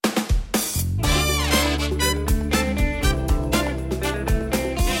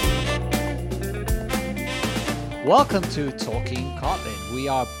Welcome to Talking Kotlin. We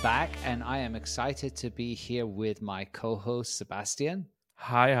are back, and I am excited to be here with my co-host, Sébastien.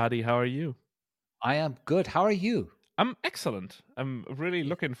 Hi, Hadi. How are you? I am good. How are you? I'm excellent. I'm really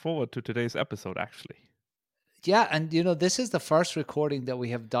looking forward to today's episode, actually. Yeah, and this is the first recording that we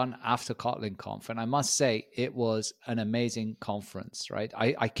have done after Kotlin Conf, and I must say it was an amazing conference, right?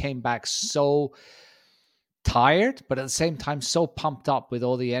 I came back so tired, but at the same time so pumped up with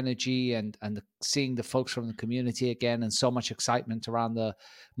all the energy and seeing the folks from the community again, and so much excitement around the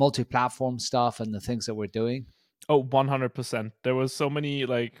multi-platform stuff and the things that we're doing. Oh, 100%. There was so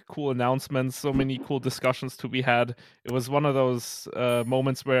many cool announcements, so many cool discussions to be had. It was one of those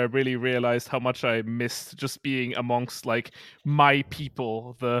moments where I really realized how much I missed just being amongst my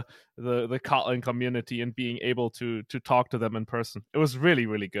people, the Kotlin community, and being able to talk to them in person. It was really,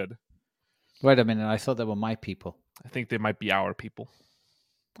 really good. Wait a minute, I thought they were my people. I think they might be our people.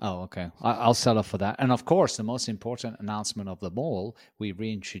 Oh, okay. I'll settle for that. And of course, the most important announcement of them all, we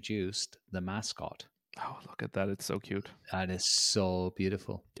reintroduced the mascot. Oh, look at that. It's so cute. That is so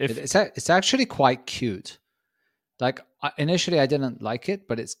beautiful. It's actually quite cute. Initially, I didn't like it,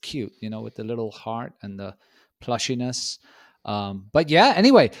 but it's cute, with the little heart and the plushiness. But yeah,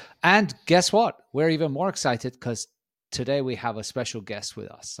 anyway. And guess what? We're even more excited because today we have a special guest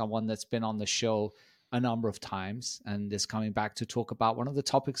with us, someone that's been on the show a number of times and is coming back to talk about one of the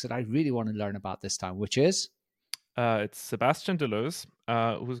topics that I really want to learn about this time, which is? It's Sébastien Deleuze,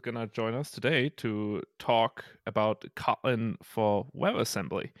 who's going to join us today to talk about Kotlin for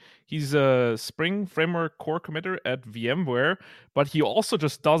WebAssembly. He's a Spring Framework core committer at VMware, but he also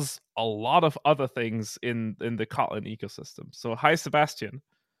just does a lot of other things in the Kotlin ecosystem. So hi, Sébastien.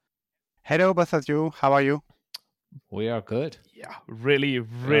 Hello, both of you. How are you? We are good. Yeah,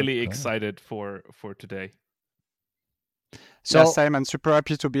 really excited for today. So yes, I'm super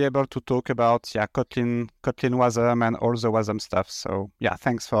happy to be able to talk about Kotlin WASM and all the WASM stuff. So yeah,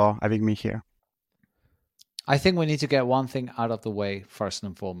 thanks for having me here. I think we need to get one thing out of the way first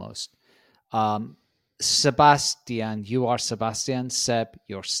and foremost. Sébastien, you are Sébastien. Seb,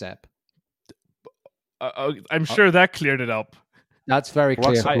 you're Seb. I'm sure that cleared it up. That's very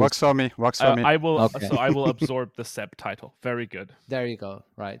clear. Works for me. I will. Okay. So I will absorb the Seb title. Very good. There you go.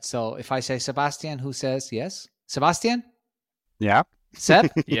 Right. So if I say Sébastien, who says yes? Sébastien? Yeah.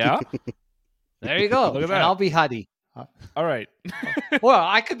 Seb? Yeah. There you go. Look at that. And I'll be Hadi. All right. Well,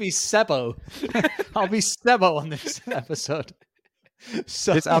 I could be Sebo. I'll be Sebo on this episode.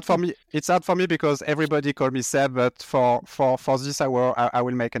 So it's hard for me. It's hard for me because everybody called me Seb, but for this hour, I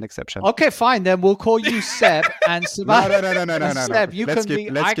will make an exception. Okay, fine. Then we'll call you Seb and Sébastien. No. Seb, you let's can keep,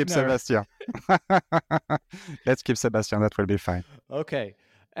 be Let's keep Agner. Sébastien. Let's keep Sébastien. That will be fine. Okay.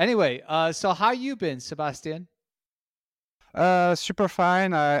 Anyway, so how you been, Sébastien? Super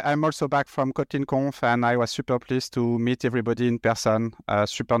fine. I'm also back from Kotlin Conf, and I was super pleased to meet everybody in person.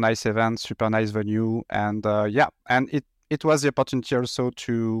 Super nice event, super nice venue, and and it was the opportunity also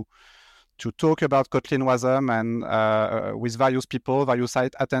to talk about Kotlin WASM and with various people, various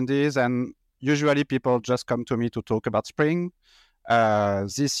site attendees, and usually people just come to me to talk about Spring.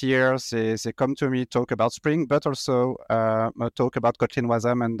 This year they come to me talk about Spring, but also talk about Kotlin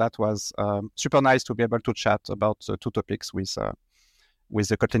WASM, and that was super nice to be able to chat about the two topics with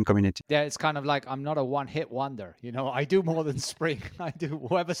the Kotlin community. Yeah, it's kind of like I'm not a one-hit wonder. I do more than Spring. I do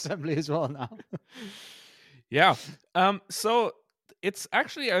WebAssembly as well now. Yeah. So it's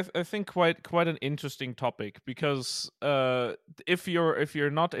actually, I think, quite an interesting topic because if you're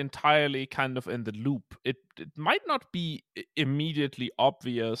not entirely kind of in the loop, it might not be immediately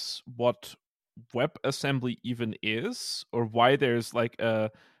obvious what WebAssembly even is, or why there's a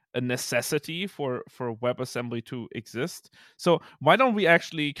necessity for WebAssembly to exist. So why don't we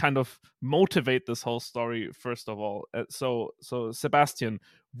actually kind of motivate this whole story first of all? So Sébastien,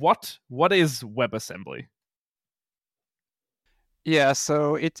 what is WebAssembly? Yeah,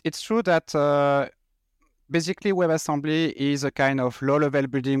 so it's true that basically WebAssembly is a kind of low-level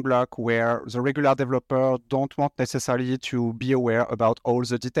building block where the regular developer don't want necessarily to be aware about all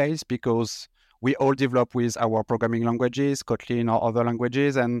the details, because we all develop with our programming languages, Kotlin or other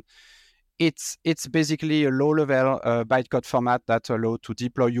languages, and it's basically a low-level bytecode format that allows to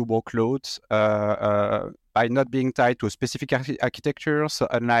deploy your workloads by not being tied to a specific architecture. So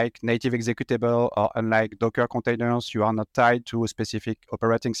unlike native executable or unlike Docker containers, you are not tied to a specific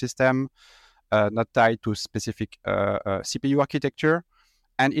operating system, not tied to a specific CPU architecture.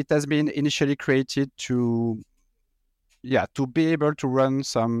 And it has been initially created to be able to run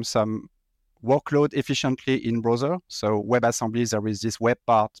some workload efficiently in browser. So WebAssembly, there is this web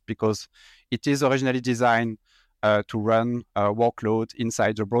part because it is originally designed to run workload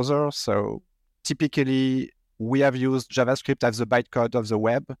inside the browser. So typically we have used JavaScript as the bytecode of the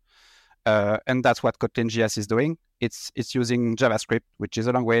web. And that's what Kotlin.js is doing. It's using JavaScript, which is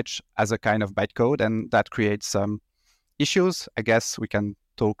a language, as a kind of bytecode, and that creates some issues. I guess we can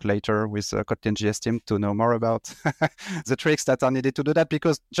talk later with the Kotlin.js team to know more about the tricks that are needed to do that,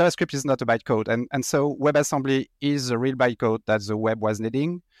 because JavaScript is not a bytecode. And so WebAssembly is a real bytecode that the web was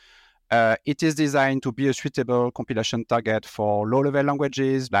needing. It is designed to be a suitable compilation target for low-level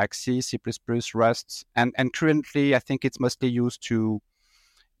languages like C, C++, Rust. And currently, I think it's mostly used to,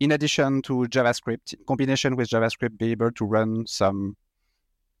 in addition to JavaScript, in combination with JavaScript, be able to run some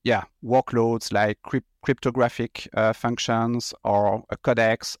workloads like cryptographic functions or a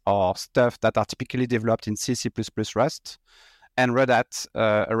codecs or stuff that are typically developed in C, C++, Rust, and run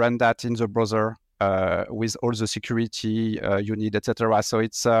that in the browser with all the security you need, etc. So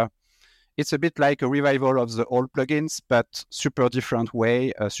it's a bit like a revival of the old plugins, but super different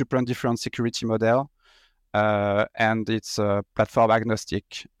way, a super different security model. And it's platform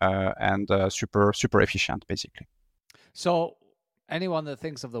agnostic and super efficient, basically. So anyone that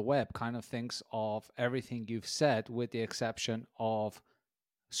thinks of the web kind of thinks of everything you've said, with the exception of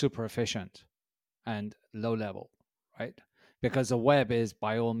super efficient and low level, right? Because the web is,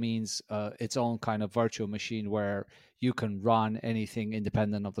 by all means, its own kind of virtual machine where you can run anything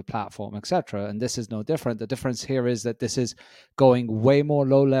independent of the platform, etc. And this is no different. The difference here is that this is going way more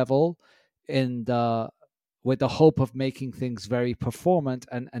low level with the hope of making things very performant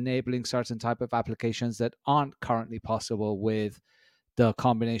and enabling certain type of applications that aren't currently possible with the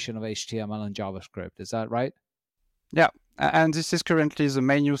combination of HTML and JavaScript. Is that right? Yeah, and this is currently the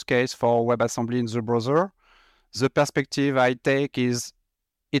main use case for WebAssembly in the browser. The perspective I take is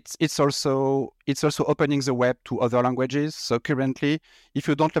it's also opening the web to other languages. So currently, if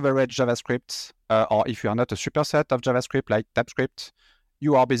you don't leverage JavaScript, or if you are not a superset of JavaScript like TypeScript,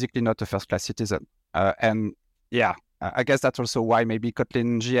 you are basically not a first-class citizen. And yeah, I guess that's also why maybe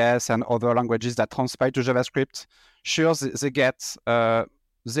Kotlin.js and other languages that transpile to JavaScript, sure,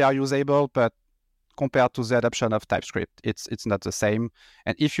 they are usable, but compared to the adoption of TypeScript, it's not the same.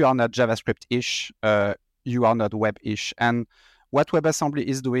 And if you are not JavaScript-ish, you are not web-ish. And what WebAssembly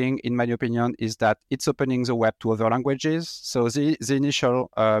is doing, in my opinion, is that it's opening the web to other languages. So the initial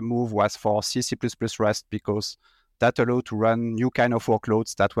move was for C, C++, Rust, because that allowed to run new kind of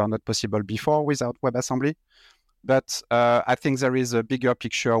workloads that were not possible before without WebAssembly. But I think there is a bigger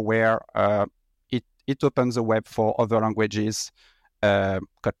picture where it opens the web for other languages,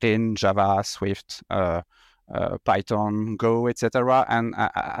 Kotlin, Java, Swift, Python, Go, etc. And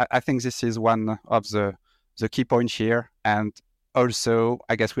I think this is one of the key points here. And also,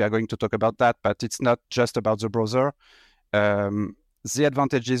 I guess we are going to talk about that, but it's not just about the browser. The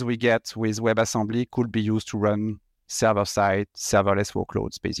advantages we get with WebAssembly could be used to run server-side, serverless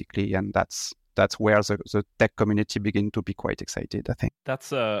workloads, basically, and that's where the tech community begin to be quite excited, I think.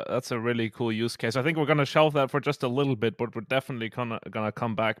 That's a really cool use case. I think we're going to shelve that for just a little bit, but we're definitely gonna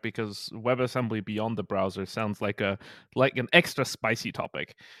come back, because WebAssembly beyond the browser sounds like an extra spicy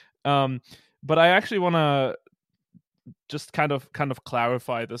topic. But I actually want to just kind of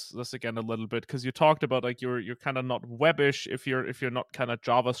clarify this again a little bit, because you talked about like you're kind of not webbish if you're not kind of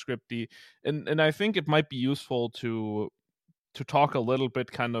JavaScripty, and I think it might be useful to talk a little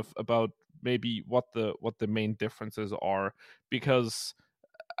bit kind of about maybe what the main differences are, because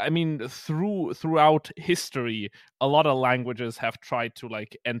I mean, throughout history, a lot of languages have tried to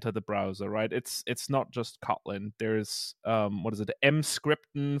like enter the browser, right? It's not just Kotlin. There's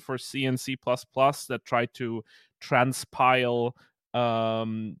Mscripten for C and C++ that try to transpile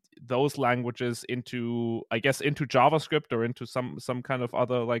those languages into JavaScript or into some kind of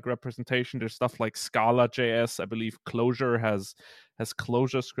other like representation. There's stuff like Scala.js. I believe Clojure has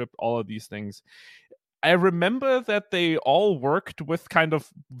ClojureScript. All of these things. I remember that they all worked with kind of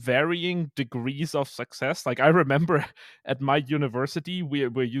varying degrees of success. Like I remember at my university,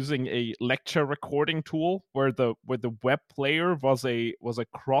 we're using a lecture recording tool where the web player was a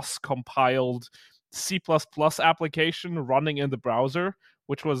cross-compiled C++ application running in the browser,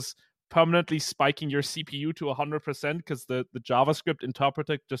 which was permanently spiking your CPU to 100% because the JavaScript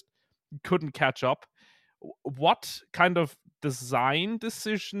interpreter just couldn't catch up. What kind of design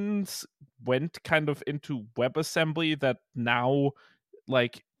decisions went kind of into WebAssembly that now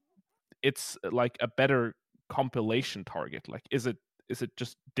like it's like a better compilation target? Like is it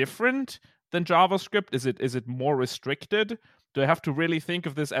just different than JavaScript? Is it more restricted? Do I have to really think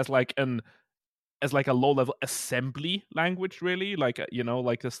of this as like a low-level assembly language, really, like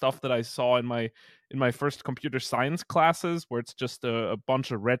like the stuff that I saw in my first computer science classes, where it's just a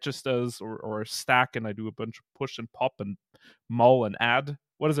bunch of registers or a stack, and I do a bunch of push and pop and mul and add?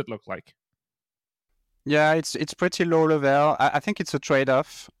 What does it look like? Yeah, it's pretty low level. I think it's a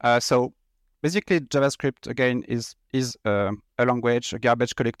trade-off. So basically, JavaScript again is a language, a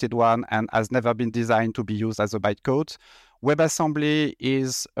garbage collected one, and has never been designed to be used as a bytecode. WebAssembly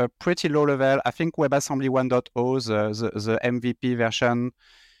is a pretty low level. I think WebAssembly 1.0, the MVP version,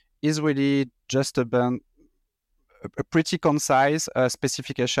 is really just a pretty concise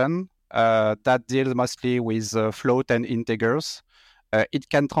specification that deals mostly with float and integers. It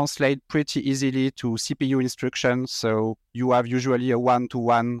can translate pretty easily to CPU instructions. So you have usually a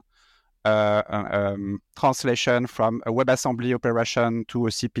one-to-one translation from a WebAssembly operation to a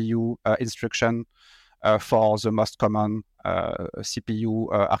CPU instruction for the most common CPU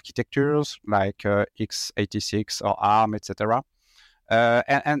architectures like x86 or ARM, etc.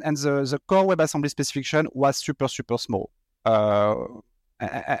 And the core WebAssembly specification was super small.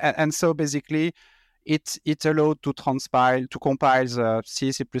 And so basically, it allowed to compile the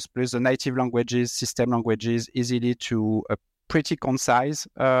C, C++, the native languages, system languages easily to a pretty concise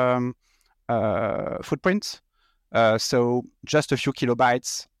footprint. So just a few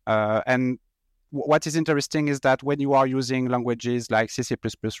kilobytes. And what is interesting is that when you are using languages like C, C++,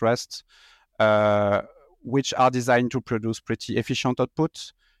 Rust, which are designed to produce pretty efficient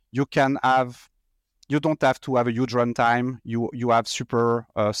output, you don't have to have a huge runtime. You have super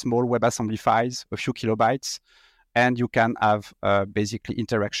small WebAssembly files, a few kilobytes, and you can have basically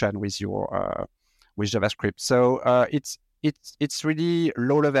interaction with your with JavaScript. So it's really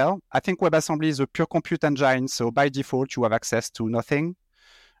low level. I think WebAssembly is a pure compute engine, so by default you have access to nothing.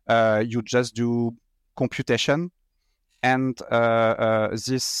 You just do computation, and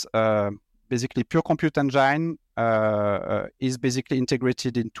this basically pure compute engine is basically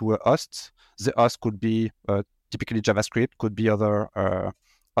integrated into a host. The host could be typically JavaScript, could be other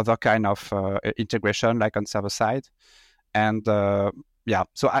kind of integration like on server side. And yeah,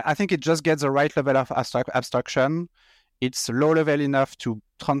 so I think it just gets the right level of abstraction. It's low level enough to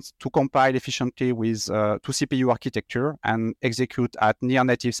compile efficiently with to CPU architecture and execute at near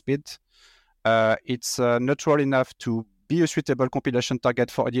native speed. It's neutral enough to be a suitable compilation target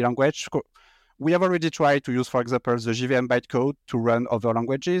for any language. We have already tried to use, for example, the JVM bytecode to run other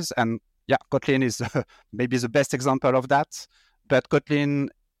languages. And yeah, Kotlin is maybe the best example of that. But Kotlin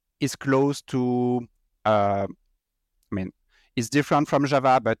is close to, it's different from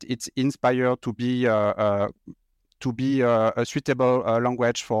Java, but it's inspired to be a suitable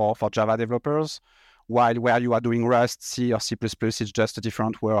language for Java developers. While where you are doing Rust, C, or C++, it's just a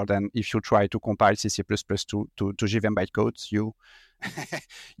different world. And if you try to compile C, C++ to JVM bytecodes, you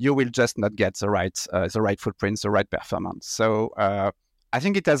will just not get the right footprints, the right performance. So I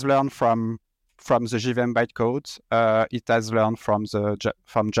think it has learned from the JVM bytecode. It has learned from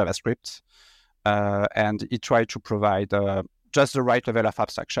JavaScript, and it tried to provide just the right level of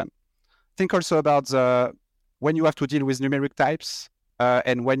abstraction. Think also about when you have to deal with numeric types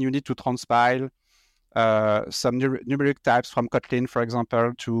and when you need to transpile some numeric types from Kotlin, for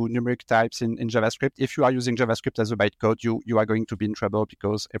example, to numeric types in JavaScript. If you are using JavaScript as a bytecode, you are going to be in trouble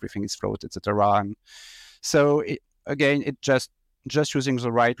because everything is float, etc. And so it just using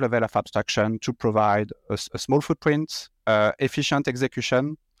the right level of abstraction to provide a small footprint, efficient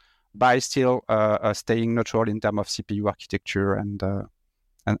execution, by still staying neutral in terms of CPU architecture and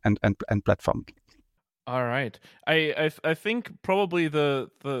platform. All right. I think probably the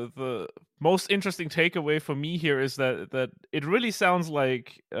most interesting takeaway for me here is that it really sounds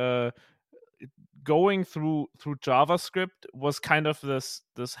like going through JavaScript was kind of this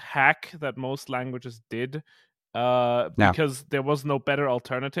hack that most languages did. Because there was no better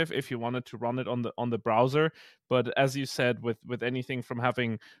alternative if you wanted to run it on the browser. But as you said, with anything from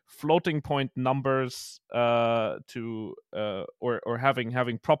having floating point numbers to or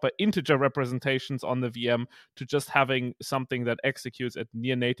having proper integer representations on the VM to just having something that executes at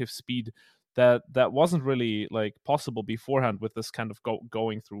near native speed, that wasn't really like possible beforehand with this kind of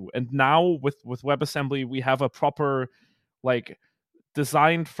going through. And now with WebAssembly, we have a proper like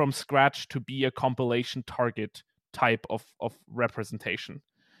designed from scratch to be a compilation target type of representation.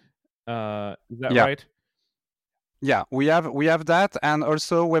 Is that right? Yeah, we have that, and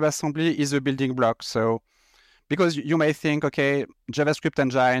also WebAssembly is a building block. So because you may think, okay, JavaScript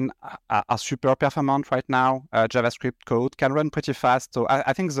engine are super performant right now. JavaScript code can run pretty fast. So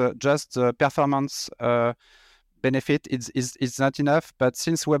I think the performance benefit is not enough. But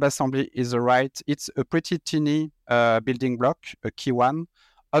since WebAssembly is it's a pretty teeny building block, a key one.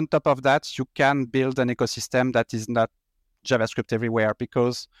 On top of that, you can build an ecosystem that is not JavaScript everywhere.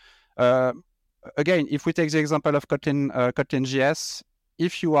 Because again, if we take the example of Kotlin.js,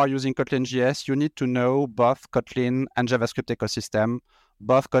 if you are using Kotlin JS, you need to know both Kotlin and JavaScript ecosystem,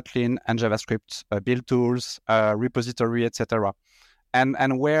 both Kotlin and JavaScript build tools, repository, etc.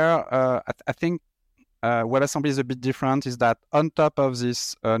 And where I think WebAssembly is a bit different is that on top of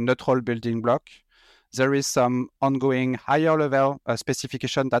this neutral building block, there is some ongoing higher level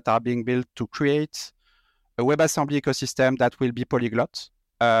specification that are being built to create a WebAssembly ecosystem that will be polyglot.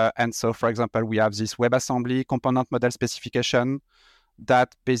 And so, for example, we have this WebAssembly component model specification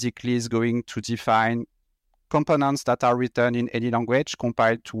that basically is going to define components that are written in any language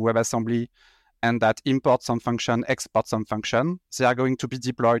compiled to WebAssembly and that import some function, export some function. They are going to be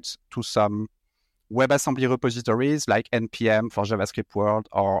deployed to some WebAssembly repositories like NPM for JavaScript World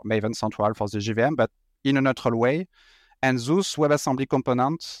or Maven Central for the JVM, but in a neutral way. And those WebAssembly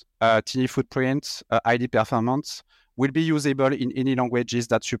components, tiny footprint, ID performance, will be usable in any languages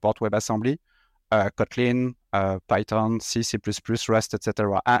that support WebAssembly, Kotlin, Python, C, C++, Rust,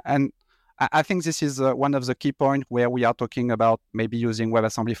 etc. And I think this is one of the key points where we are talking about maybe using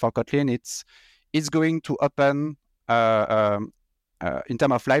WebAssembly for Kotlin. It's going to open, in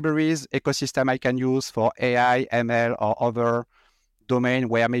terms of libraries, ecosystem I can use for AI, ML, or other domain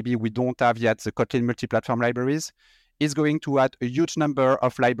where maybe we don't have yet the Kotlin multi-platform libraries, is going to add a huge number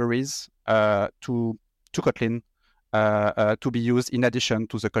of libraries to Kotlin to be used in addition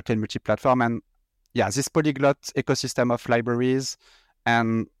to the Kotlin multi-platform. And yeah, this polyglot ecosystem of libraries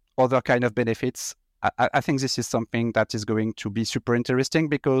and other kind of benefits, I think this is something that is going to be super interesting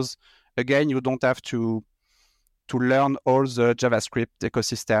because, again, you don't have to learn all the JavaScript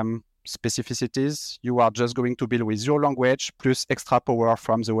ecosystem specificities. You are just going to build with your language plus extra power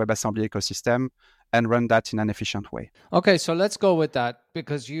from the WebAssembly ecosystem and run that in an efficient way. Okay, so let's go with that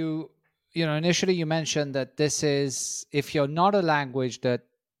because you initially you mentioned that this is, if you're not a language that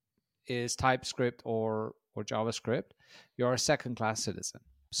is TypeScript or JavaScript, you're a second-class citizen.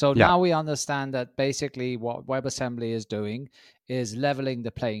 So now we understand that basically what WebAssembly is doing is leveling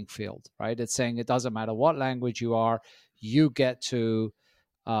the playing field, right? It's saying it doesn't matter what language you are, you get to,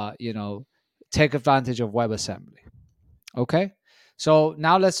 take advantage of WebAssembly. Okay, so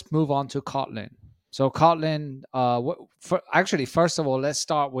now let's move on to Kotlin. So Kotlin, first of all, let's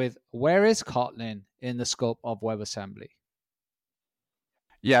start with where is Kotlin in the scope of WebAssembly?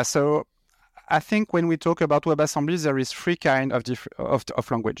 Yeah, so I think when we talk about WebAssembly, there is three kinds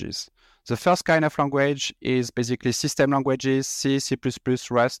of languages. The first kind of language is basically system languages, C, C++,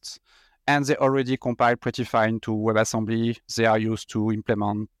 Rust, and they already compile pretty fine to WebAssembly. They are used to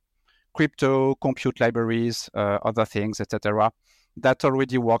implement crypto, compute libraries, other things, etc. That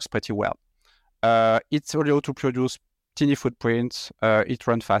already works pretty well. It's allowed to produce tiny footprints, it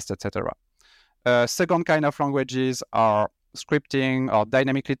runs fast, etc. Second kind of languages are scripting or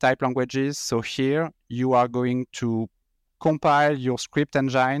dynamically typed languages. So here you are going to compile your script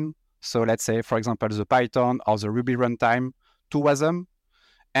engine. So let's say, for example, the Python or the Ruby runtime to WASM,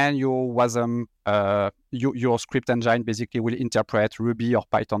 and your WASM, your script engine basically will interpret Ruby or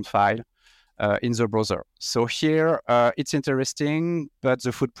Python file in the browser. So here it's interesting, but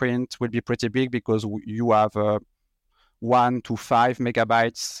the footprint will be pretty big because you have 1 to 5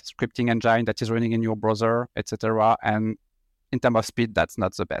 megabytes scripting engine that is running in your browser, etc. And in terms of speed, that's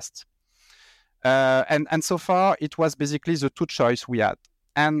not the best. And so far, it was basically the two choices we had.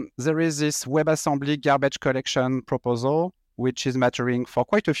 And there is this WebAssembly garbage collection proposal, which is maturing for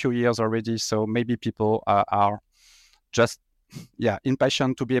quite a few years already. So maybe people are just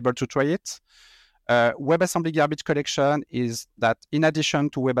impatient to be able to try it. WebAssembly garbage collection is that in addition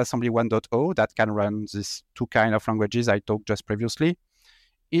to WebAssembly 1.0 that can run these two kind of languages I talked just previously,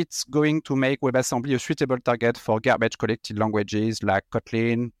 it's going to make WebAssembly a suitable target for garbage collected languages like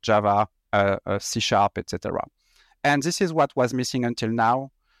Kotlin, Java, C#, etc. And this is what was missing until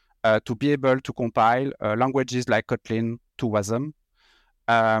now, to be able to compile languages like Kotlin to WASM.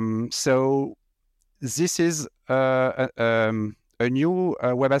 So this is a new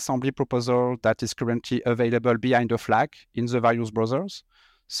WebAssembly proposal that is currently available behind a flag in the various browsers.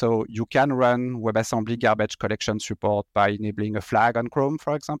 So you can run WebAssembly garbage collection support by enabling a flag on Chrome,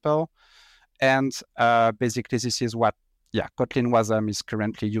 for example. And basically, this is what Kotlin WASM is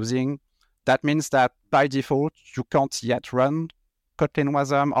currently using. That means that by default, you can't yet run Kotlin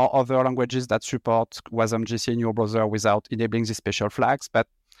WASM or other languages that support WASM GC in your browser without enabling these special flags. But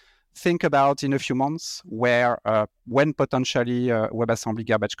think about in a few months when potentially WebAssembly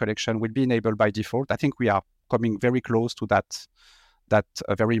garbage collection will be enabled by default. I think we are coming very close to that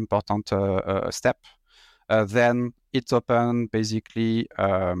very important step. Then it's open, basically,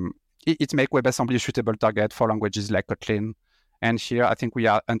 it makes WebAssembly a suitable target for languages like Kotlin. And here, I think we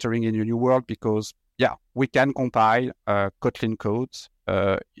are entering in a new world because, we can compile Kotlin codes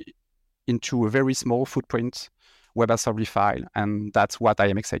into a very small footprint WebAssembly file, and that's what I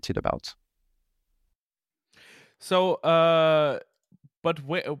am excited about. So, but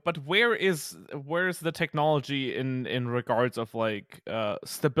where is the technology in regards of like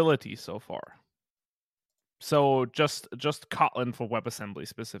stability so far? So just Kotlin for WebAssembly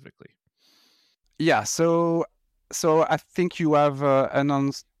specifically. Yeah, so I think you have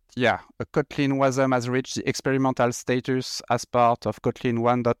announced, Kotlin WASM has reached the experimental status as part of Kotlin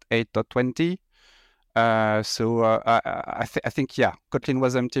 1.8.20. I think Kotlin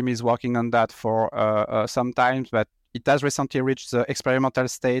WASM team is working on that for some time, but it has recently reached the experimental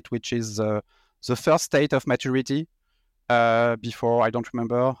state, which is the first state of maturity. Before, I don't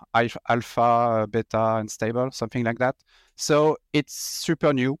remember, alpha, beta, and stable, something like that. So it's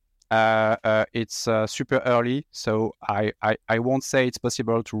super new. It's super early. So I won't say it's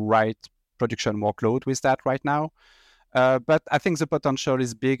possible to write production workload with that right now. But I think the potential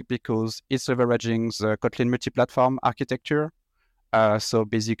is big because it's leveraging the Kotlin multi-platform architecture. So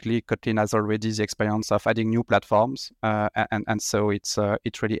basically, Kotlin has already the experience of adding new platforms, and so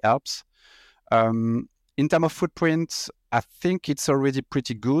it really helps. In terms of footprint, I think it's already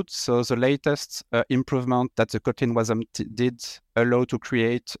pretty good. So the latest improvement that the Kotlin WASM did allow to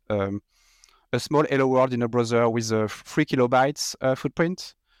create a small hello world in a browser with a 3 kilobytes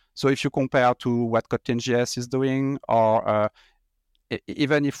footprint. So if you compare to what Kotlin.js is doing, or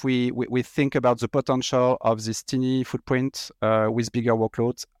even if we think about the potential of this teeny footprint with bigger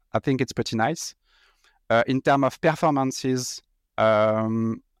workloads, I think it's pretty nice. In terms of performances,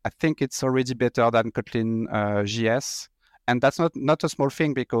 I think it's already better than Kotlin JS. And that's not a small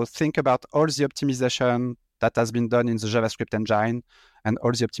thing, because think about all the optimization that has been done in the JavaScript engine and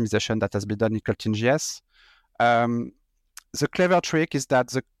all the optimization that has been done in Kotlin JS. The clever trick is that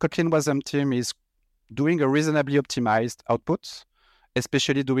the Kotlin WASM team is doing a reasonably optimized output,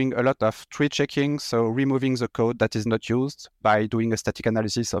 especially doing a lot of tree checking, so removing the code that is not used by doing a static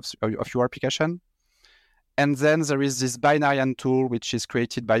analysis of your application. And then there is this binarian tool, which is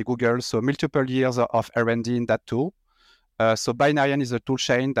created by Google, so multiple years of R&D in that tool. So binarian is a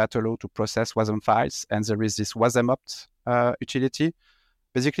toolchain that allows to process WASM files, and there is this WASMopt utility.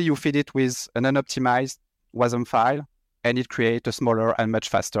 Basically, you feed it with an unoptimized WASM file, and it creates a smaller and much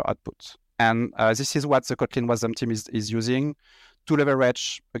faster output. And this is what the Kotlin WASM team is using to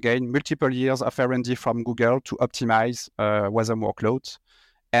leverage, again, multiple years of R&D from Google to optimize WASM workloads.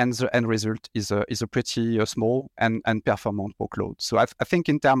 And the end result is a pretty small and performant workload. So I think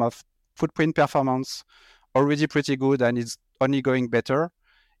in terms of footprint performance, already pretty good, and it's only going better.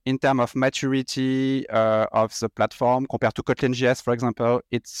 In terms of maturity of the platform compared to Kotlin.js, for example,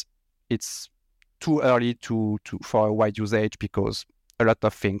 it's too early for a wide usage, because a lot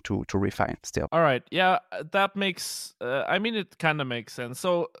of things to refine still. All right, yeah, that makes. It kind of makes sense.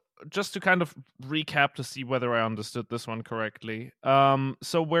 So just to kind of recap to see whether I understood this one correctly.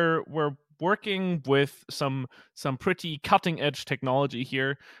 So we're working with some pretty cutting edge technology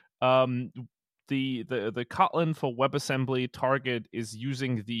here. The Kotlin for WebAssembly target is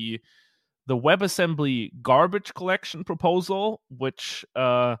using the WebAssembly garbage collection proposal, which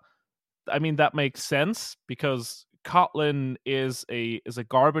that makes sense, because Kotlin is a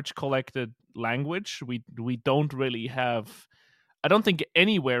garbage collected language. We don't really have, I don't think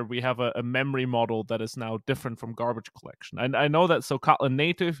anywhere we have a memory model that is now different from garbage collection. And I know that, so Kotlin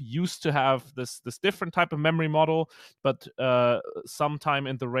native used to have this different type of memory model, but sometime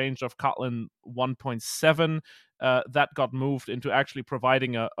in the range of Kotlin 1.7, that got moved into actually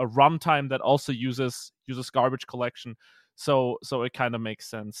providing a runtime that also uses garbage collection. So it kind of makes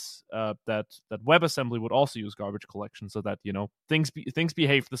sense that WebAssembly would also use garbage collection, so that things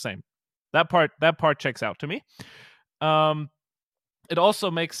behave the same. That part checks out to me. It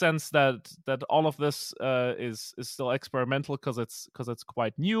also makes sense that all of this is still experimental, because it's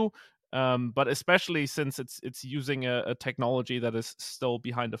quite new, but especially since it's using a technology that is still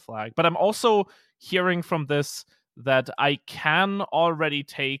behind the flag. But I'm also hearing from this that I can already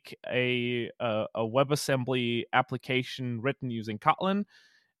take a WebAssembly application written using Kotlin,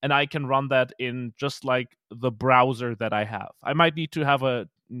 and I can run that in just like the browser that I have. I might need to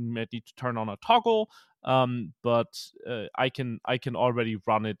turn on a toggle, but I can already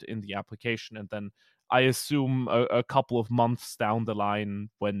run it in the application, and then I assume a couple of months down the line,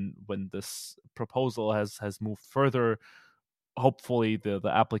 when this proposal has moved further, hopefully the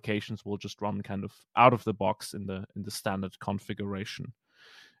applications will just run kind of out of the box in the standard configuration.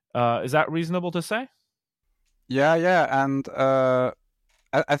 Is that reasonable to say? Yeah, and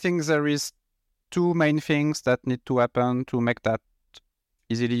I think there is two main things that need to happen to make that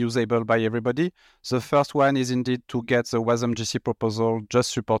easily usable by everybody. The first one is indeed to get the WASM GC proposal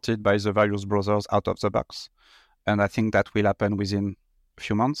just supported by the various browsers out of the box. And I think that will happen within a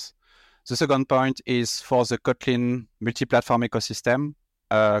few months. The second point is for the Kotlin multi-platform ecosystem,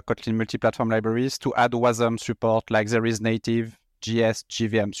 Kotlin multi-platform libraries, to add WASM support like there is native JS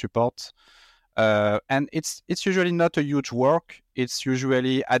JVM support. And it's usually not a huge work. It's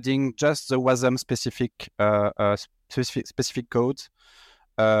usually adding just the WASM specific code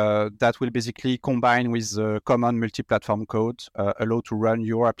that will basically combine with the common multi-platform code, allow to run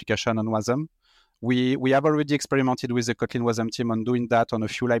your application on WASM. We have already experimented with the Kotlin WASM team on doing that on a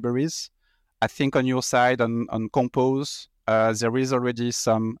few libraries. I think on your side, on Compose, there is already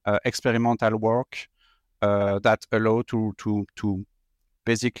some experimental work that allow to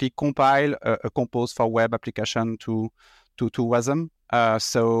basically compile a Compose for web application to WASM.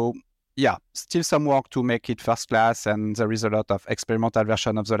 So yeah, still some work to make it first class, and there is a lot of experimental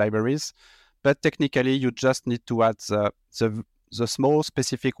version of the libraries. But technically, you just need to add the small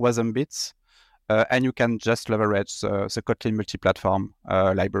specific WASM bits, and you can just leverage the Kotlin multi-platform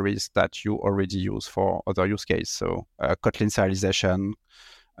libraries that you already use for other use cases. So Kotlin serialization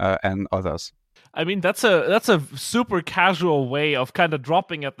and others. I mean, that's a super casual way of kind of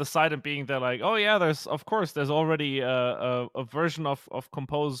dropping at the side and being there like, oh yeah, there's already a version of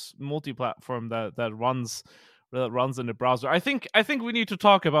Compose multi-platform that runs in the browser. I think we need to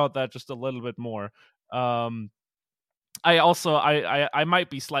talk about that just a little bit more. I might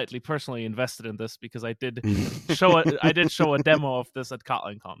be slightly personally invested in this because I did show a demo of this at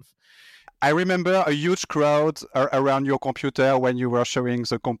KotlinConf. I remember a huge crowd around your computer when you were showing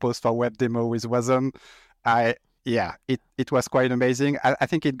the Compose for Web demo with WASM. It was quite amazing. I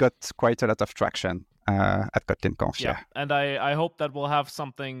think it got quite a lot of traction at KotlinConf. Yeah, and I hope that we'll have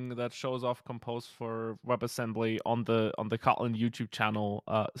something that shows off Compose for WebAssembly on the Kotlin YouTube channel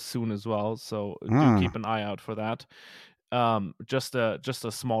soon as well. So do keep an eye out for that. Just a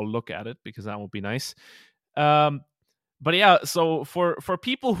small look at it because that would be nice. But yeah, so for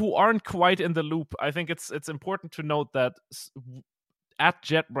people who aren't quite in the loop, I think it's important to note that at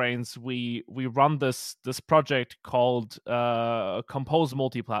JetBrains we run this project called Compose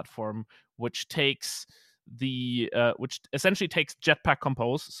Multi-Platform, which essentially takes Jetpack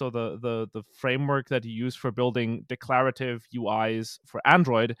Compose, so the framework that you use for building declarative UIs for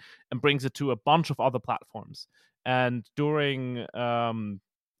Android, and brings it to a bunch of other platforms. And during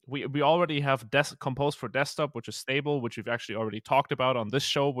we already have Compose for desktop, which is stable, which we've actually already talked about on this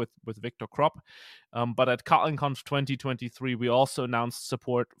show with Victor Kropp. But at KotlinConf 2023, we also announced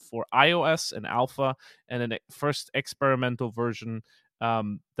support for iOS and alpha, and a first experimental version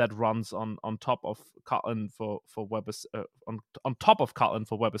that runs on top of Kotlin for on top of Kotlin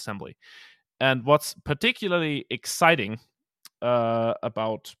for WebAssembly. And what's particularly exciting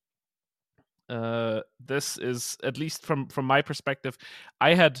about this is, at least from my perspective,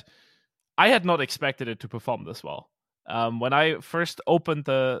 I had not expected it to perform this well. When I first opened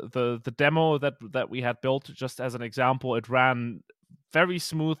the demo that we had built, just as an example, it ran very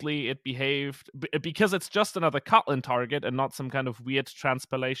smoothly. It behaved, because it's just another Kotlin target and not some kind of weird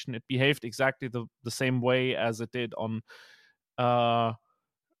transpilation, it behaved exactly the same way as it did on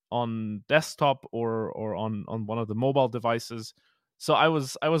desktop or on one of the mobile devices. So I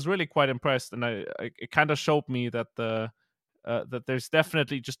was really quite impressed, and it kind of showed me that that there's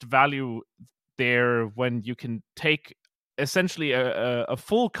definitely just value there when you can take essentially a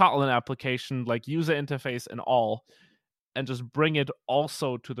full Kotlin application, like user interface and all, and just bring it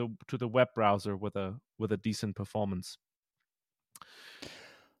also to the web browser with a decent performance.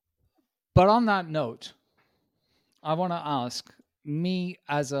 But on that note, I want to ask, me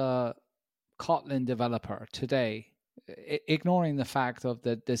as a Kotlin developer today, ignoring the fact of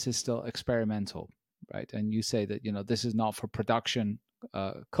that this is still experimental, right? And you say that, this is not for production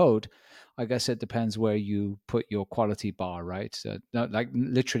code. I guess it depends where you put your quality bar, right?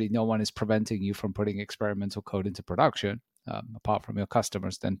 Literally no one is preventing you from putting experimental code into production, apart from your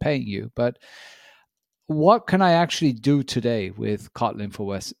customers then paying you. But what can I actually do today with Kotlin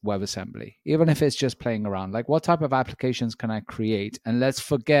for WebAssembly, even if it's just playing around? Like, what type of applications can I create? And let's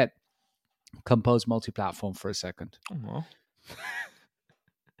forget Compose multi-platform for a second. Oh.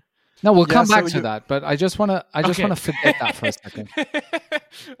 No, we'll come back to that, but I just want to forget that for a second.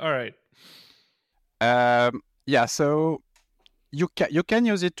 All right. So you can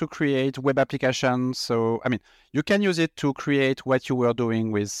use it to create web applications. So you can use it to create what you were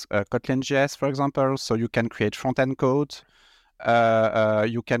doing with Kotlin.js, for example. So you can create front-end code.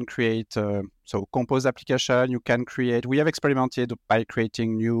 You can create Compose application. You can create. We have experimented by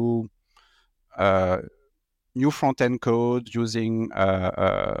creating new new front-end code using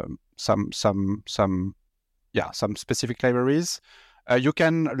some specific libraries. You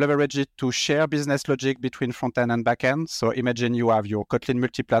can leverage it to share business logic between front-end and back-end. So imagine you have your Kotlin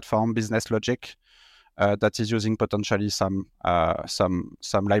multi-platform business logic that is using potentially some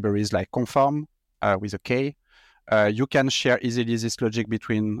libraries like conform with a K. You can share easily this logic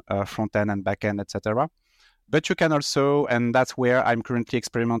between front-end and back-end, etc. But you can also, and that's where I'm currently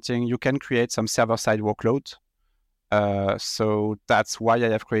experimenting, you can create some server-side workload. So that's why I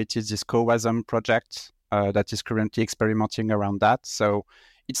have created this WASM project that is currently experimenting around that. So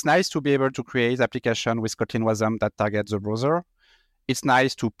it's nice to be able to create application with Kotlin WASM that target the browser. It's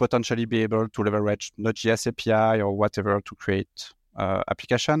nice to potentially be able to leverage Node.js API or whatever to create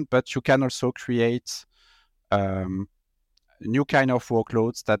application, but you can also create new kind of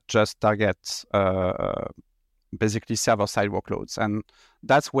workloads that just target basically server-side workloads. And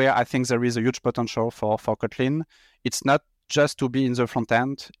that's where I think there is a huge potential for Kotlin. It's not just to be in the front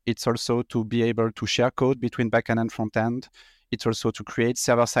end, it's also to be able to share code between backend and front end. It's also to create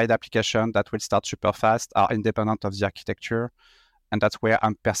server-side application that will start super fast, are independent of the architecture. And that's where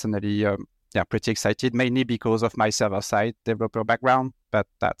I'm personally pretty excited, mainly because of my server-side developer background, but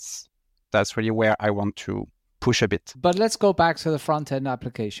that's really where I want to push a bit. But let's go back to the front-end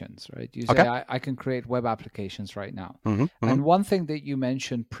applications, right? You say, okay, I can create web applications right now. And one thing that you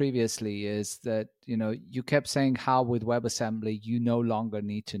mentioned previously is that, you kept saying how with WebAssembly, you no longer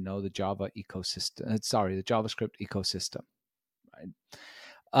need to know the Java ecosystem, the JavaScript ecosystem,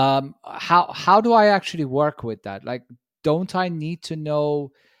 right? How do I actually work with that? Like, don't I need to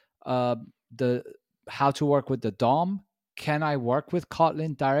know how to work with the DOM? Can I work with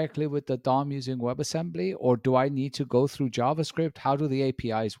Kotlin directly with the DOM using WebAssembly, or do I need to go through JavaScript? How do the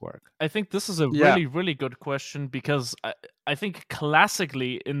APIs work? I think this is a really, really good question, because I think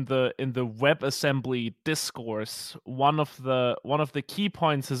classically in the WebAssembly discourse, one of the key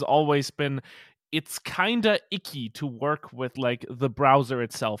points has always been it's kind of icky to work with like the browser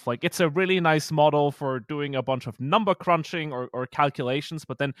itself. Like, it's a really nice model for doing a bunch of number crunching or calculations,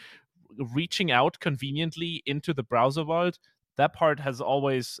 but then reaching out conveniently into the browser world, that part has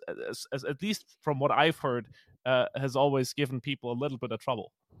always, as at least from what I've heard, has always given people a little bit of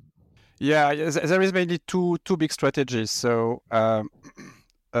trouble. Yeah, there is mainly two big strategies. So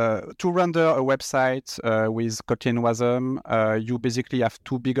to render a website with Kotlin WASM, you basically have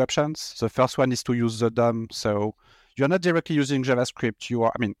two big options. The first one is to use the DOM. So you're not directly using JavaScript.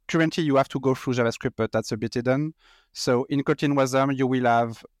 Currently you have to go through JavaScript, but that's a bit hidden. So in Kotlin WASM, you will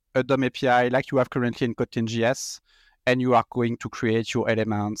have a DOM API like you have currently in Kotlin.js, and you are going to create your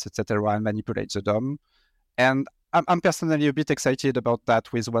elements, etc., and manipulate the DOM. And I'm personally a bit excited about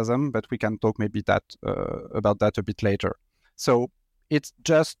that with WASM, but we can talk maybe about that a bit later. So it's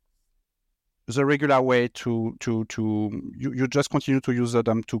just the regular way to you just continue to use the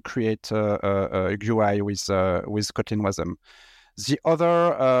DOM to create a GUI with Kotlin WASM. The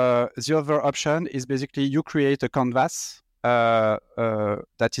other option is basically you create a canvas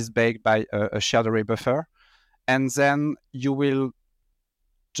that is baked by a shared array buffer, and then you will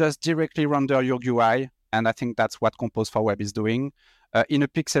just directly render your GUI. And I think that's what Compose for Web is doing in a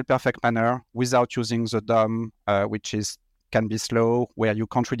pixel perfect manner without using the DOM, which can be slow, where you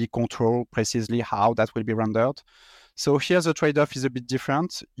can't really control precisely how that will be rendered. So here the trade-off is a bit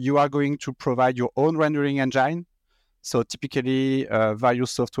different. You are going to provide your own rendering engine. So typically,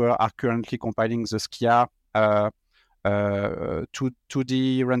 various software are currently compiling the Skia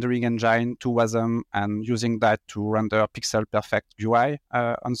 2D rendering engine to WASM and using that to render pixel perfect UI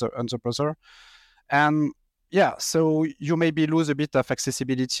on the browser. And so you maybe lose a bit of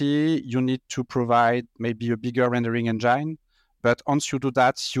accessibility. You need to provide maybe a bigger rendering engine. But once you do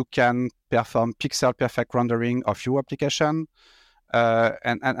that, you can perform pixel perfect rendering of your application.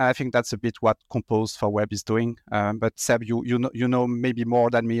 And I think that's a bit what Compose for Web is doing. But Seb, you know maybe more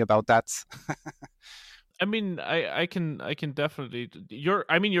than me about that. I can definitely.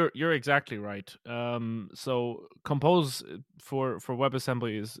 You're exactly right. So Compose for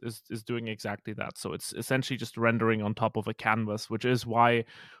WebAssembly is doing exactly that. So it's essentially just rendering on top of a canvas, which is why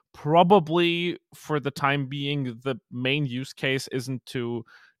probably for the time being the main use case isn't to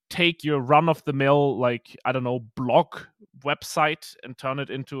take your run-of-the-mill, like, I don't know, blog website and turn it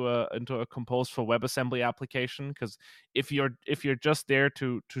into a Compose for WebAssembly application. Because if you're just there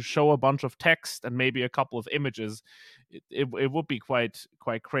to show a bunch of text and maybe a couple of images, it would be quite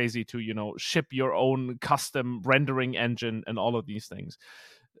crazy to ship your own custom rendering engine and all of these things.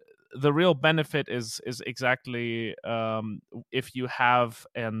 the real benefit is exactly if you have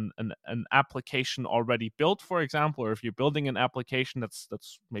an application already built, for example, or if you're building an application that's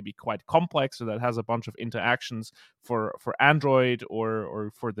maybe quite complex or that has a bunch of interactions for Android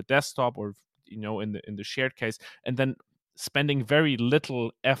or for the desktop, or in the shared case, and then spending very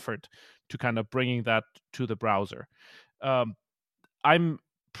little effort to kind of bringing that to the browser. I'm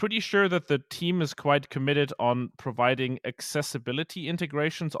pretty sure that the team is quite committed on providing accessibility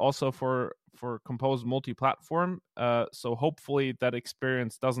integrations also for Compose multi-platform. So hopefully that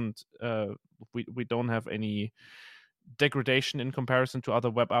experience doesn't we don't have any degradation in comparison to other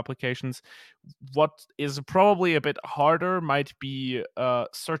web applications. What is probably a bit harder might be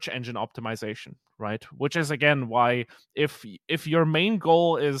search engine optimization, right? Which is again why if your main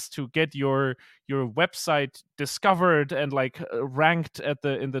goal is to get your website discovered and like ranked at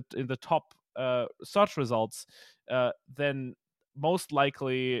in the top search results, then most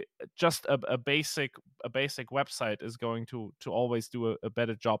likely just a basic website is going to always do a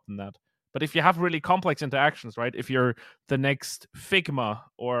better job than that. But if you have really complex interactions, right? If you're the next Figma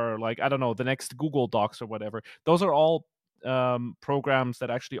or like, I don't know, the next Google Docs or whatever, those are all programs that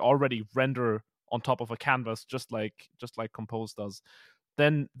actually already render on top of a canvas, just like Compose does.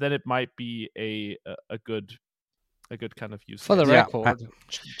 Then it might be a good kind of use. For the record,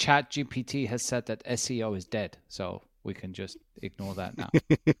 ChatGPT has said that SEO is dead, so we can just ignore that now.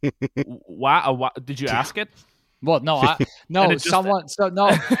 Wow! Did you ask it? Well,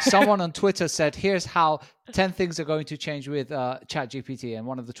 someone on Twitter said, "Here's how 10 things are going to change with ChatGPT," and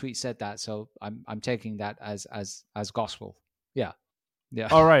one of the tweets said that. So I'm taking that as gospel. Yeah.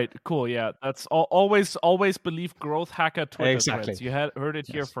 All right, cool. Yeah, that's always believe growth hacker Twitter exactly. threads. You heard it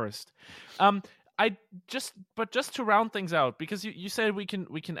here first. Just to round things out, because you said we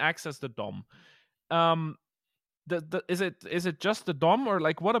can access the DOM. Is it just the DOM, or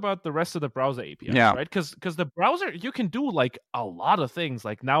like what about the rest of the browser APIs? Yeah. Right, because the browser, you can do like a lot of things.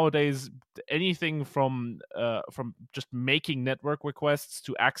 Like nowadays, anything from just making network requests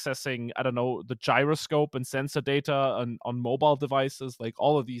to accessing, I don't know, the gyroscope and sensor data on mobile devices. Like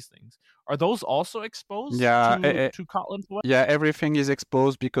all of these things, are those also exposed to Kotlin? Yeah, everything is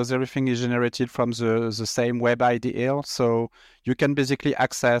exposed because everything is generated from the same web IDL. So you can basically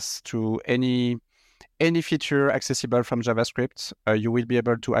access to any feature accessible from JavaScript. You will be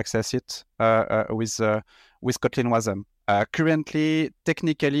able to access it with Kotlin WASM. Currently,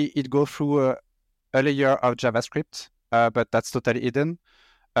 technically, it goes through a layer of JavaScript, but that's totally hidden.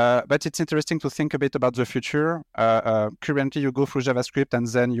 But it's interesting to think a bit about the future. Currently, you go through JavaScript, and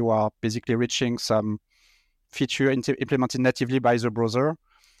then you are basically reaching some feature implemented natively by the browser.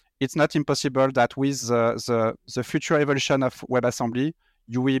 It's not impossible that with the future evolution of WebAssembly,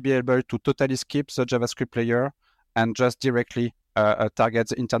 you will be able to totally skip the JavaScript layer and just directly target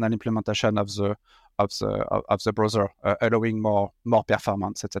the internal implementation of the browser, allowing more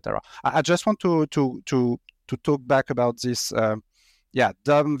performance, etc. I just want to talk back about this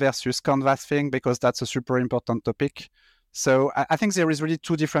DOM versus Canvas thing, because that's a super important topic. So I think there is really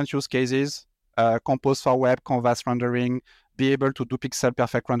two different use cases: Compose for web, Canvas rendering, be able to do pixel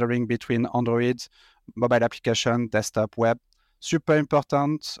perfect rendering between Android, mobile application, desktop, web. Super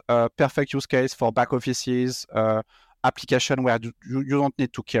important, perfect use case for back offices, application where you don't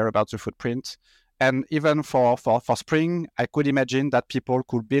need to care about the footprint. And even for Spring, I could imagine that people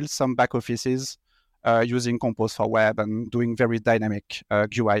could build some back offices using Compose for web and doing very dynamic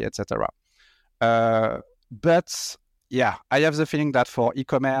GUI, etc. But yeah, I have the feeling that for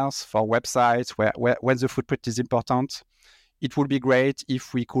e-commerce, for websites, when the footprint is important, it would be great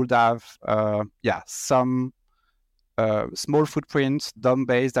if we could have some small footprint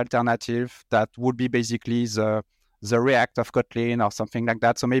DOM-based alternative that would be basically the React of Kotlin or something like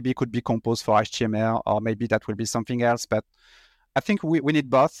that. So maybe it could be Compose for HTML, or maybe that will be something else. But I think we need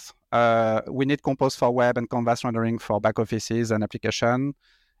both. We need Compose for web and Canvas rendering for back offices and application.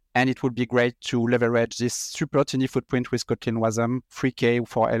 And it would be great to leverage this super tiny footprint with Kotlin WASM, 3K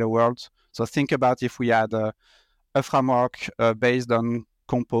for Hello World. So think about if we had a framework based on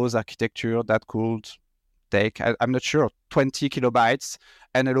Compose architecture that could take, I'm not sure, 20 kilobytes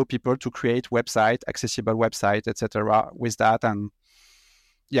and allow people to create accessible website, etc. with that. And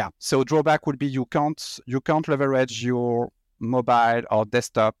yeah, so drawback would be you can't leverage your mobile or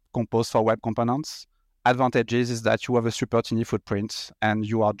desktop Compose for web components. Advantages is that you have a super tiny footprint and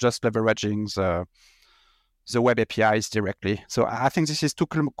you are just leveraging the web APIs directly. So I think this is two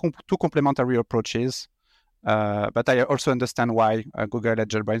complementary approaches. But I also understand why Google and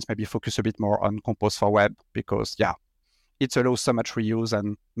JetBrains maybe focus a bit more on Compose for web, because it allows so much reuse,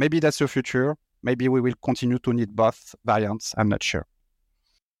 and maybe that's the future. Maybe we will continue to need both variants. I'm not sure.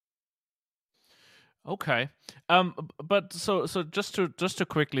 Okay. But so just to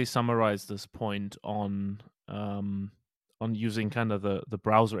quickly summarize this point on using kind of the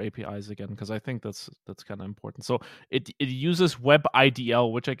browser APIs again, because I think that's kind of important. So it uses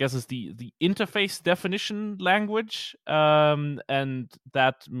WebIDL, which I guess is the interface definition language, and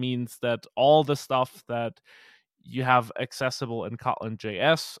that means that all the stuff that you have accessible in Kotlin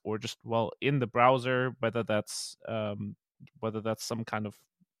JS or just in the browser, whether that's some kind of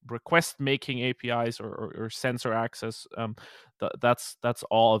request making APIs or sensor access, that's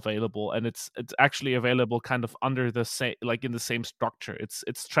all available, and it's actually available kind of under the same, like in the same structure.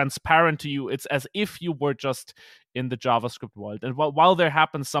 It's transparent to you. It's as if you were just in the JavaScript world, and while there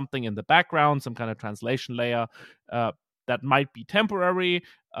happens something in the background, some kind of translation layer that might be temporary,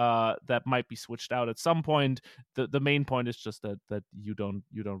 that might be switched out at some point. The main point is just that you don't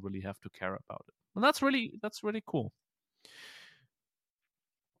really have to care about it, and that's really cool.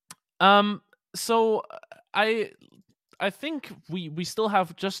 So I think we still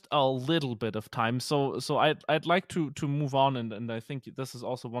have just a little bit of time. So I'd like to move on, and I think this is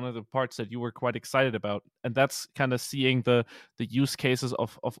also one of the parts that you were quite excited about, and that's kind of seeing the use cases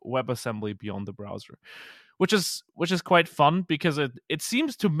of WebAssembly beyond the browser, which is quite fun, because it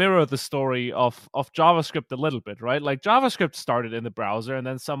seems to mirror the story of JavaScript a little bit, right? Like JavaScript started in the browser, and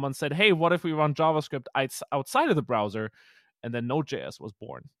then someone said, hey, what if we run JavaScript outside of the browser? And then Node.js was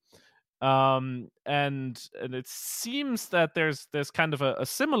born. And it seems that there's kind of a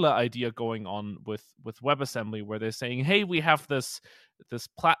similar idea going on with WebAssembly, where they're saying, hey, we have this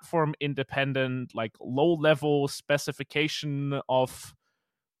platform independent, like low level specification of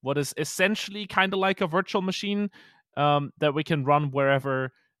what is essentially kind of like a virtual machine that we can run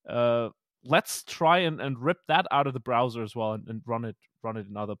wherever. Let's try and rip that out of the browser as well, and run it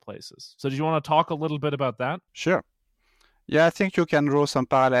in other places. So do you want to talk a little bit about that? Sure. Yeah, I think you can draw some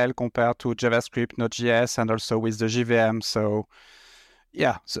parallel compared to JavaScript, Node.js, and also with the JVM. So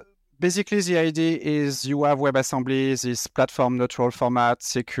yeah, so basically the idea is you have WebAssembly, this platform neutral format,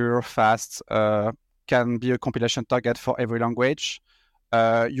 secure, fast, can be a compilation target for every language.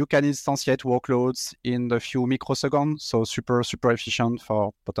 You can instantiate workloads in a few microseconds, so super efficient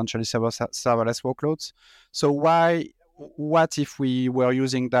for potentially serverless workloads. So what if we were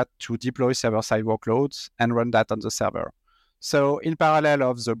using that to deploy server-side workloads and run that on the server? So in parallel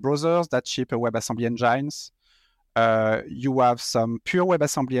of the browsers that ship WebAssembly engines, you have some pure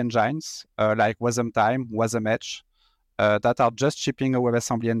WebAssembly engines like WASM Time, WASM Edge, that are just shipping a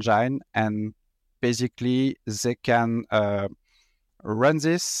WebAssembly engine, and basically they can run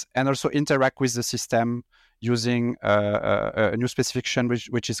this and also interact with the system using a new specification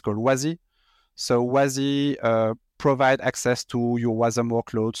which is called WASI. So WASI provide access to your WASM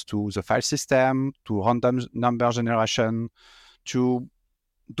workloads, to the file system, to random number generation, to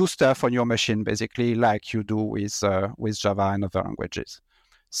do stuff on your machine, basically, like you do with Java and other languages.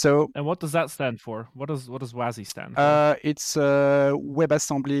 So, and what does that stand for? What does WASI stand for? It's a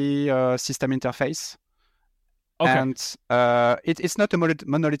WebAssembly system interface. Okay. And it's not a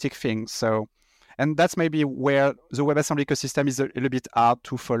monolithic thing. So, and that's maybe where the WebAssembly ecosystem is a little bit hard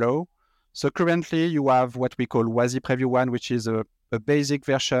to follow. So currently you have what we call WASI Preview 1, which is a basic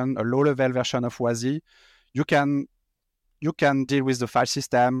version, a low-level version of WASI. You can deal with the file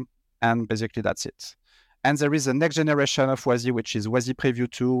system, and basically that's it. And there is a next generation of WASI, which is WASI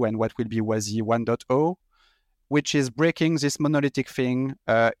Preview 2 and what will be WASI 1.0, which is breaking this monolithic thing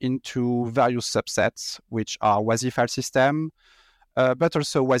into various subsets, which are WASI file system, but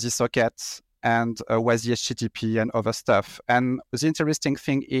also WASI sockets, and WASI HTTP and other stuff. And the interesting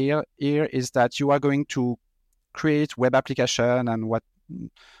thing here is that you are going to create web application and what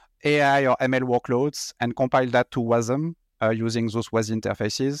AI or ML workloads and compile that to WASM using those WASI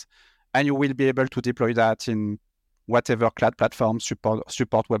interfaces. And you will be able to deploy that in whatever cloud platform support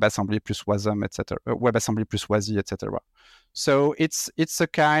WebAssembly plus WASM, etc. WebAssembly plus WASI, etc. So it's a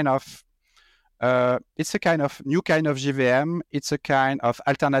kind of new kind of JVM. It's a kind of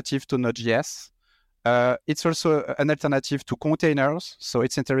alternative to Node.js. It's also an alternative to containers. So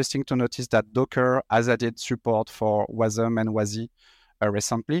it's interesting to notice that Docker has added support for WASM and WASI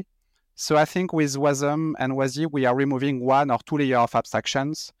recently. So I think with WASM and WASI, we are removing one or two layers of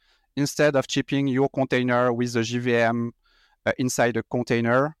abstractions. Instead of shipping your container with a JVM inside a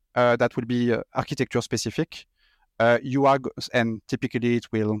container, that will be architecture specific. And typically it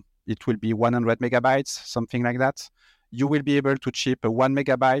will be 100 megabytes, something like that. You will be able to ship a 1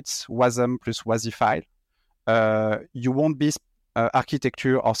 megabytes WASM plus WASI file. You won't be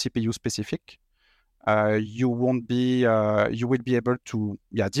architecture or CPU specific. You will be able to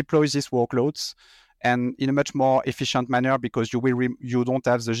deploy these workloads, and in a much more efficient manner, because you don't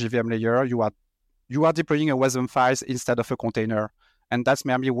have the JVM layer. you are deploying a WASM files instead of a container. And that's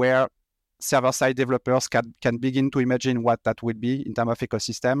maybe where server-side developers can begin to imagine what that would be in terms of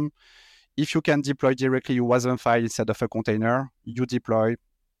ecosystem. If you can deploy directly your WASM file instead of a container, you deploy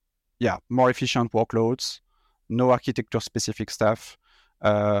more efficient workloads, no architecture-specific stuff.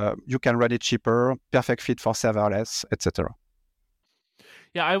 You can run it cheaper, perfect fit for serverless, etc.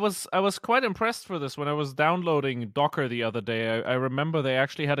 Yeah, I was quite impressed for this when I was downloading Docker the other day. I remember they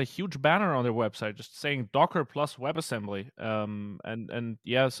actually had a huge banner on their website just saying Docker plus WebAssembly. And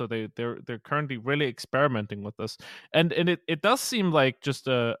yeah, so they're currently really experimenting with this, and it does seem like just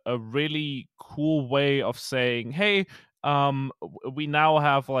a really cool way of saying, hey, we now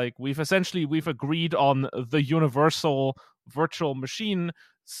have we've agreed on the universal virtual machine.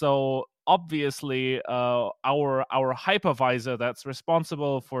 So obviously our hypervisor that's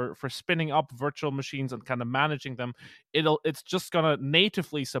responsible for spinning up virtual machines and kind of managing them, it's just gonna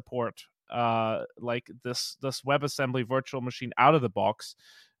natively support this WebAssembly virtual machine out of the box,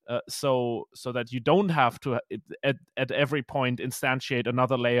 so that you don't have to at every point instantiate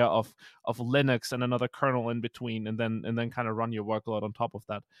another layer of Linux and another kernel in between, and then kind of run your workload on top of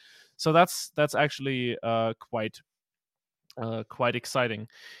that. So that's actually quite exciting.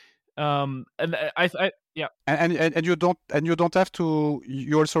 And I yeah, and you don't have to.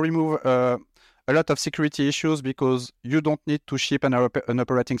 You also remove a lot of security issues because you don't need to ship an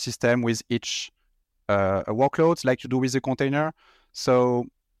operating system with each workload like you do with a container. So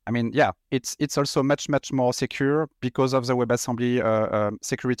I mean, it's also much more secure because of the WebAssembly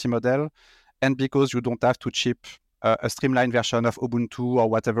security model, and because you don't have to ship a streamlined version of Ubuntu or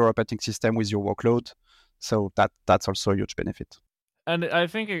whatever operating system with your workload. So that's also a huge benefit. And I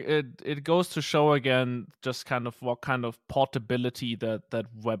think it goes to show again just kind of what kind of portability that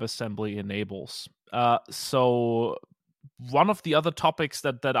WebAssembly enables. So one of the other topics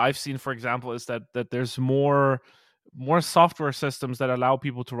that I've seen, for example, is that there's more software systems that allow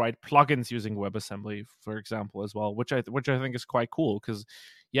people to write plugins using WebAssembly, for example, as well, which I think is quite cool because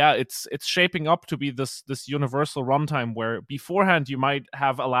it's shaping up to be this universal runtime where beforehand you might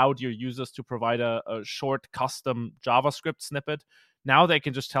have allowed your users to provide a short custom JavaScript snippet. Now they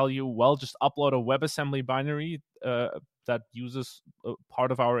can just tell you, well, just upload a WebAssembly binary that uses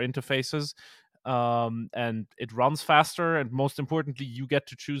part of our interfaces, and it runs faster. And most importantly, you get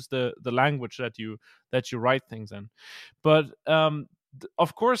to choose the language that you write things in. But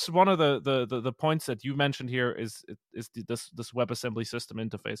of course, one of the points that you mentioned here is this WebAssembly system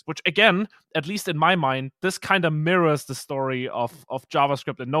interface, which again, at least in my mind, this kind of mirrors the story of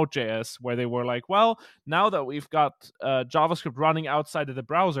JavaScript and Node.js, where they were like, well, now that we've got JavaScript running outside of the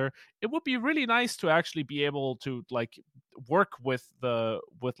browser, it would be really nice to actually be able to work with the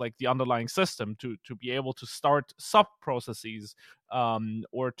underlying system to be able to start sub processes,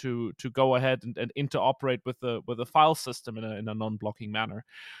 or to go ahead and interoperate with the file system in a non-blocking manner.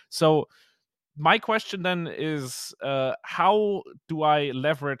 So my question then is, how do I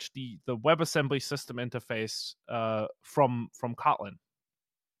leverage the WebAssembly system interface from Kotlin?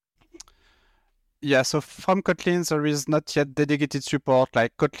 Yeah, so from Kotlin, there is not yet dedicated support.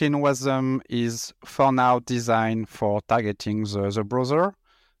 Like Kotlin WASM is for now designed for targeting the browser.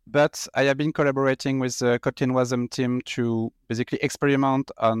 But I have been collaborating with the Kotlin WASM team to basically experiment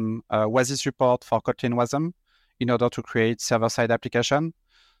on WASI support for Kotlin WASM in order to create server-side application.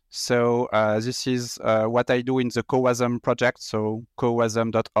 So this is what I do in the CoWASM project. So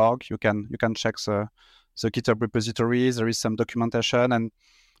cowasm.org. You can check the GitHub repository. There is some documentation, and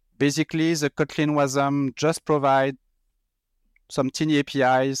basically, the Kotlin WASM just provide some teeny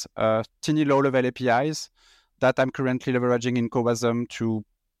APIs, teeny low-level APIs that I'm currently leveraging in CoWASM to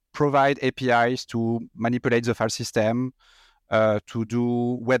provide APIs to manipulate the file system, to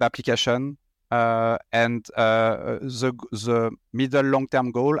do web application, and the middle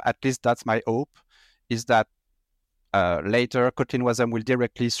long-term goal, at least that's my hope, is that later Kotlin WASM will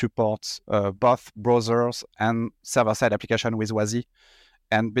directly support both browsers and server-side application with WASI.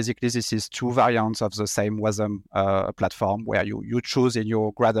 And basically, this is two variants of the same WASM platform where you choose in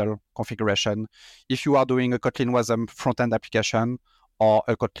your Gradle configuration if you are doing a Kotlin WASM front-end application or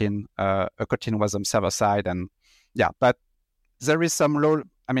a Kotlin WASM server-side. And but there is some low.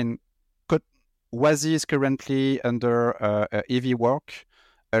 I mean, WASI is currently under heavy work.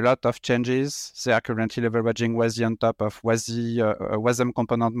 A lot of changes. They are currently leveraging WASI on top of WASI WASM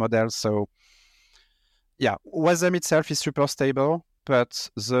component models. So WASM itself is super stable. But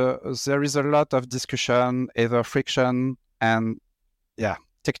there is a lot of discussion, either friction and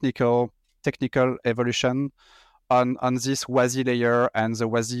technical evolution on this WASI layer and the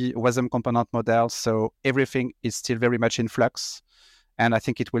WASM component model. So everything is still very much in flux. And I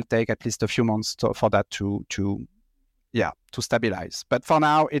think it will take at least a few months for that to stabilize. But for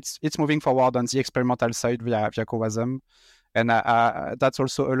now, it's moving forward on the experimental side via CoWASM. And that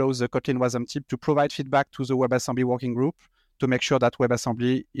also allows the Kotlin WASM team to provide feedback to the WebAssembly working group to make sure that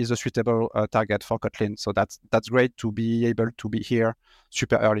WebAssembly is a suitable target for Kotlin. So that's great to be able to be here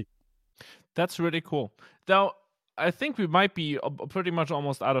super early. That's really cool. Now, I think we might be pretty much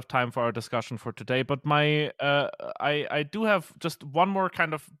almost out of time for our discussion for today, but I do have just one more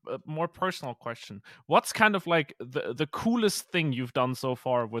kind of more personal question. What's kind of like the coolest thing you've done so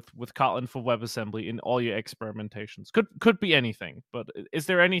far with Kotlin for WebAssembly in all your experimentations? Could be anything, but is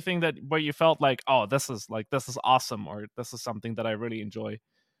there anything that where you felt like, oh, this is awesome, or this is something that I really enjoy?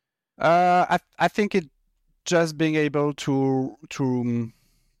 I think it just being able to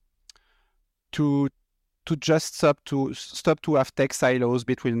just stop to have text silos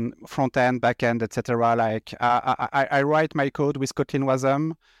between front end, back end, etc. Like I write my code with Kotlin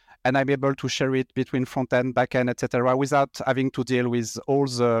WASM, and I'm able to share it between front end, back end, etc. without having to deal with all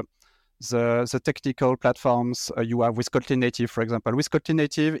the technical platforms you have with Kotlin Native, for example. With Kotlin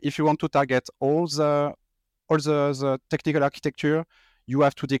Native, if you want to target all the technical architecture, you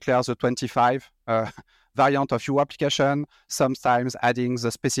have to declare the 25 variant of your application, sometimes adding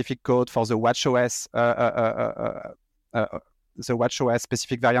the specific code for the WatchOS, the WatchOS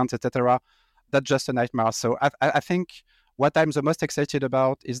specific variant, etc. That's just a nightmare. So I think what I'm the most excited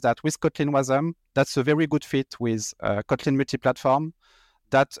about is that with Kotlin WASM, that's a very good fit with Kotlin multi-platform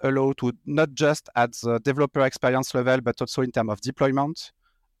that allow to not just at the developer experience level, but also in terms of deployment.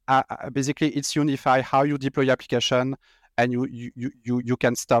 Basically, it's unify how you deploy application, and you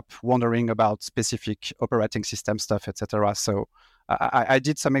can stop wondering about specific operating system stuff, etc. So I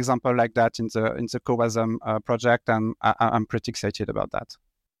did some example like that in the CoWASM project, and I'm pretty excited about that.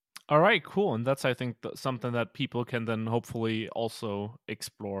 All right, cool. And that's, I think, something that people can then hopefully also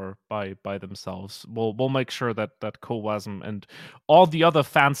explore by themselves. We'll make sure that CoWASM and all the other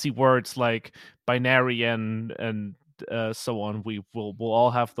fancy words like binary and so on, we'll all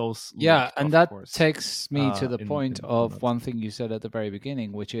have those. Yeah, linked, and that course, takes me to the point of one notes. thing you said at the very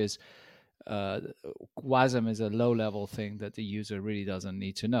beginning, which is WASM is a low-level thing that the user really doesn't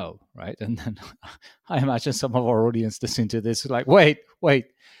need to know, right? And then I imagine some of our audience listening to this is like, wait,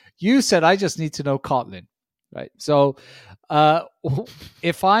 you said I just need to know Kotlin, right? So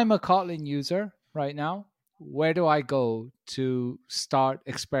if I'm a Kotlin user right now, where do I go to start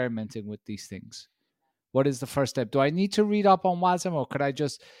experimenting with these things? What is the first step? Do I need to read up on WASM, or could I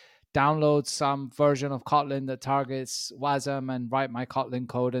just download some version of Kotlin that targets WASM and write my Kotlin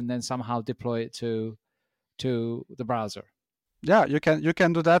code and then somehow deploy it to the browser? Yeah, you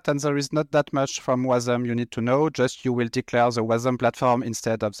can do that, and there is not that much from WASM you need to know. Just you will declare the WASM platform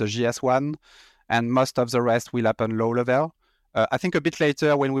instead of the JS one, and most of the rest will happen low level. I think a bit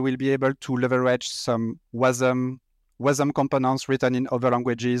later, when we will be able to leverage some WASM components written in other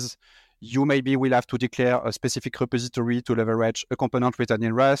languages, you maybe will have to declare a specific repository to leverage a component written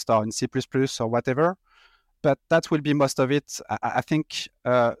in Rust or in C++ or whatever. But that will be most of it. I think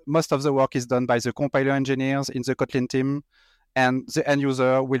most of the work is done by the compiler engineers in the Kotlin team, and the end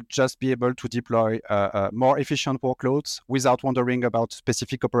user will just be able to deploy more efficient workloads without wondering about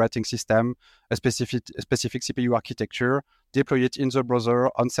specific operating system, a specific CPU architecture, deploy it in the browser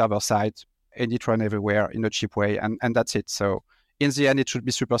on server side, and it run everywhere in a cheap way, and that's it. So in the end, it should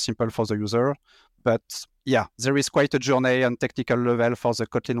be super simple for the user. But yeah, there is quite a journey on technical level for the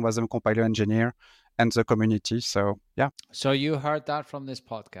Kotlin WASM compiler engineer and the community. So yeah. So you heard that from this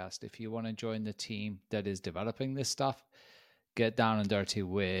podcast. If you want to join the team that is developing this stuff, get down and dirty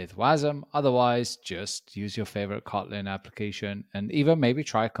with WASM. Otherwise, just use your favorite Kotlin application and even maybe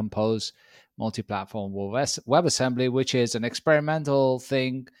try Compose multi-platform WebAssembly, which is an experimental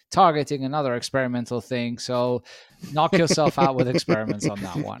thing targeting another experimental thing. So knock yourself out with experiments on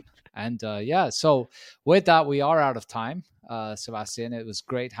that one. And so with that, we are out of time. Sébastien, it was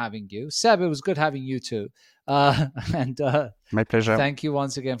great having you. Seb, it was good having you too. My pleasure. Thank you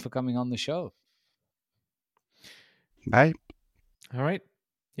once again for coming on the show. Bye. All right.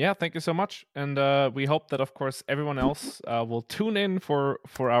 Yeah, thank you so much. And we hope that, of course, everyone else will tune in for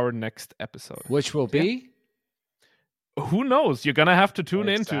our next episode. Which will be? Who knows? You're going to have to tune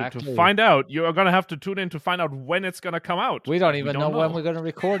in to find out. You're going to have to tune in to find out when it's going to come out. We don't even know when we're going to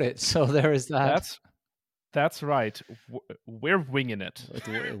record it. So there is that. That's right. We're winging it.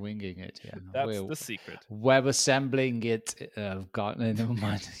 We're winging it, yeah. That's the secret. WebAssembling it. Never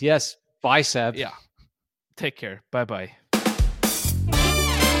mind. Yes. Bye, Seb. Yeah. Take care. Bye-bye.